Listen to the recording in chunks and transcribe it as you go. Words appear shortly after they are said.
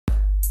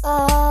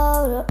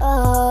Outer,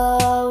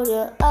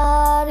 outer,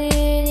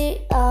 outer,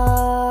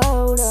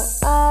 outer,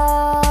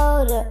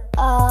 outer,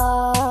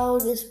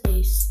 outer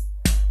space.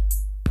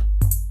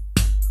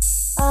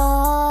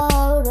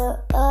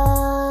 Outer,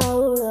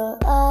 outer,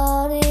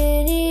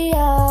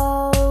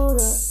 outer,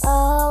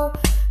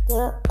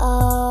 outer,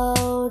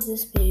 outer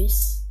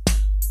space.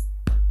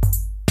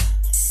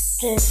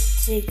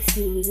 Drifting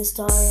through the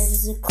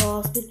stars, a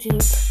cosmic dream.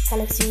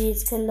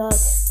 Galaxies collide,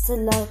 the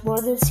light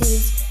more than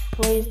seas.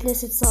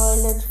 Weightless and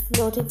silent,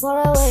 floating far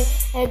away.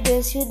 And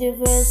this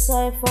universe,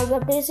 I found a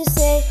place to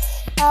stay.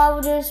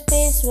 Outer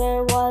space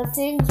where wild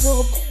things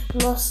roam.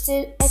 Lost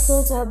in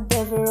echoes, I'm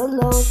never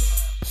alone.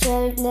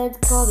 Sharing land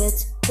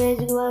comets,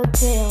 painting my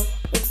tail.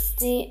 It's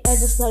the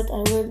endless night,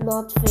 I will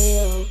not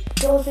fail.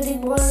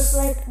 Dolphining waters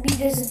like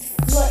meters in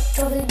flood.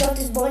 Traveling not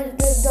is more than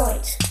the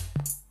night.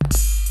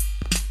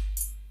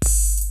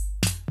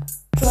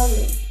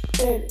 Traveling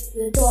in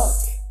the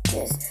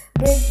darkness,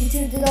 bring me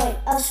to the light.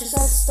 Ashes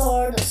and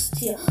stardust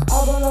here,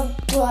 I'm on a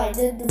grind.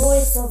 And the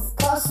voice of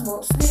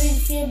cosmos, leaving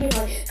fear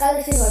behind.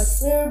 Galaxy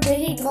lights, we're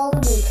breaking all the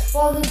moon.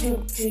 While the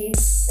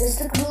dreams is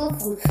the cool of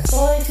food.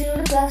 Falling through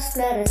the glass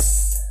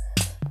lattice.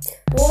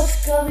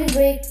 Watch gravity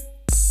break.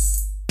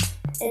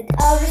 In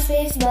outer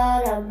space,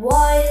 man, I'm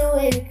wide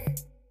awake.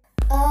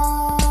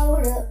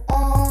 Outer,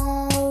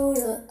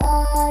 outer,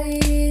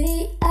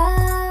 outer,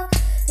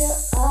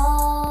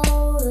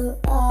 outer,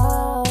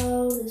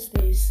 outer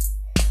space.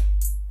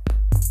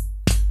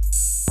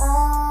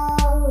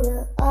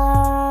 Outer,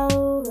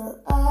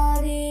 outer,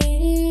 outer,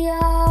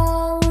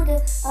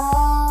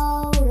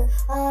 outer,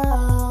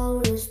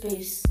 outer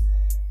space.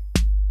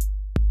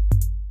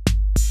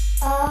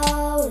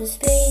 Outer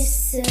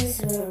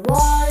spaces where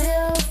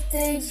wild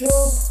things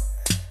roam.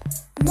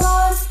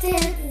 Lost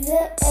in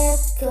the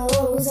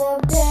echoes,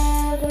 I'm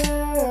never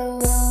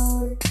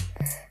alone.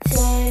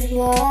 Shining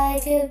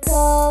like a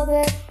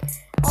comet,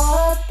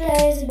 I'll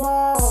place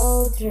my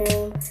own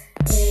thrill. In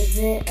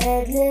the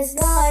endless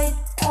night,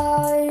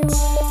 I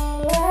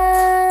will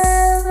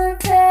never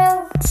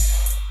fail.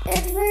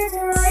 Infinite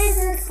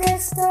horizons that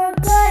star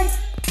bright,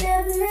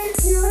 never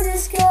let you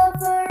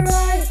discover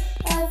right.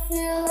 I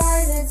feel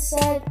light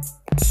inside,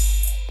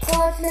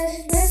 thoughtless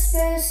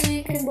whispers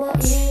seeking my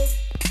ear.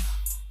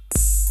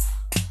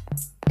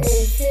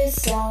 In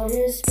this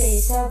outer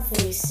space, I'm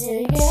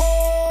facing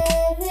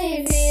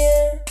every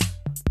fear.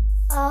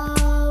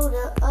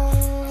 Outer,